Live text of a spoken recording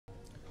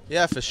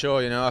Yeah, for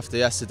sure. You know, after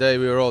yesterday,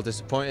 we were all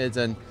disappointed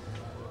and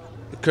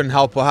it couldn't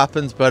help what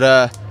happened.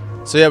 But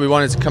so yeah, we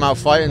wanted to come out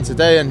fighting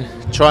today and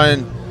try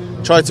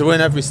to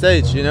win every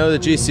stage. You know, the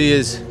GC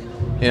is,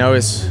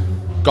 is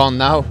gone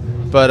now,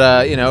 but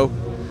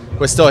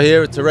we're still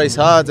here to race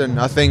hard, and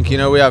I think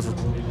we have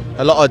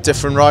a lot of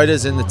different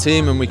riders in the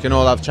team, and we can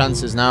all have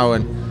chances now.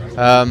 And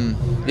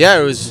yeah,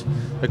 it was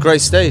a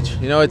great stage.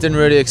 I didn't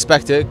really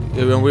expect it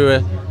when we were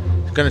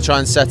going to try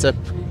and set up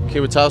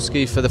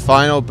Kwiatkowski for the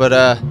final,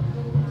 but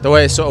the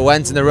way it sort of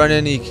went in the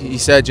running, he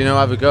said,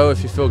 have a go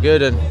if you feel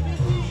good, and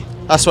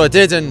that's what I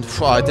did. And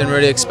I didn't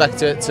really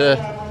expect it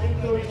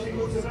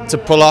to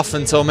pull off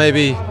until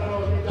maybe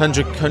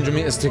 100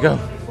 meters to go.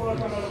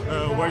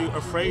 Were you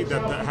afraid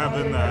that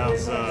having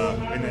as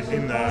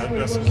in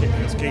the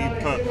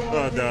escape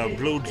the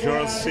blue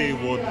jersey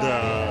would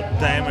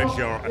damage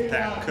your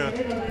attack?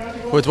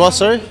 With what,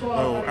 sorry?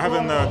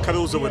 Having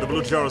Caruso with the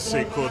blue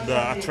jersey could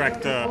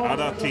attract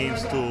other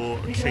teams to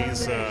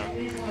chase.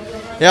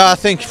 Yeah, I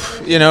think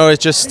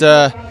it's just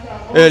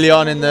early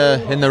on in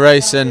the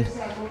race, and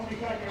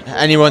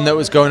anyone that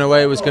was going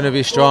away was going to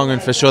be strong,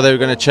 and for sure they were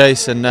going to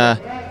chase. And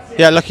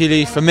yeah,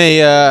 luckily for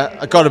me,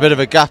 I got a bit of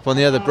a gap on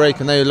the other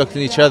break, and they looked at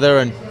each other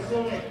and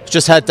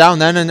just head down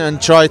then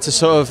and tried to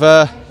sort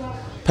of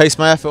pace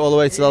my effort all the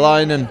way to the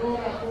line. And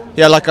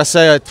yeah, like I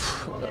say,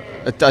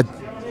 I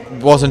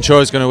wasn't sure it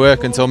was going to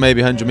work until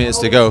maybe 100 meters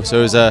to go. So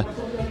it was a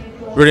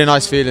really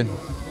nice feeling.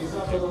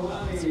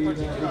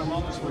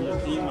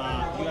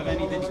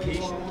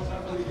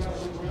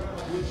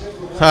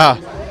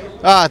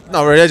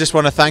 Not really. I just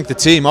want to thank the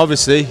team.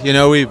 Obviously,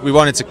 we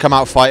wanted to come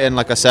out fighting,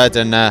 like I said,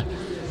 and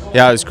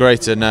yeah, it was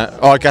great. And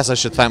I guess I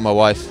should thank my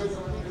wife.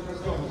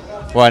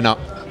 Why not?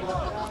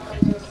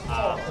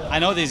 I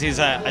know this is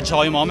a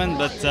joy moment,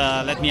 but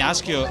let me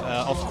ask you.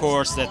 Of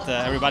course, that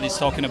everybody's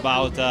talking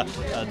about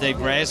Dave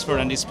Brailsford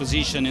and his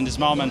position in this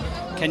moment.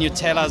 Can you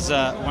tell us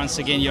once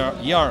again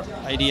your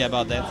idea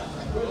about that?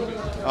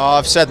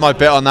 I've said my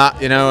bit on that,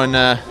 and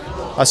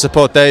I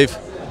support Dave,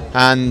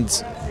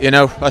 and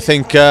I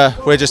think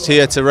we're just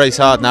here to race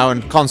hard now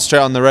and concentrate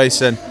on the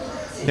race, and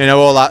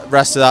all that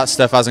rest of that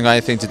stuff hasn't got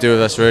anything to do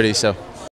with us really. So.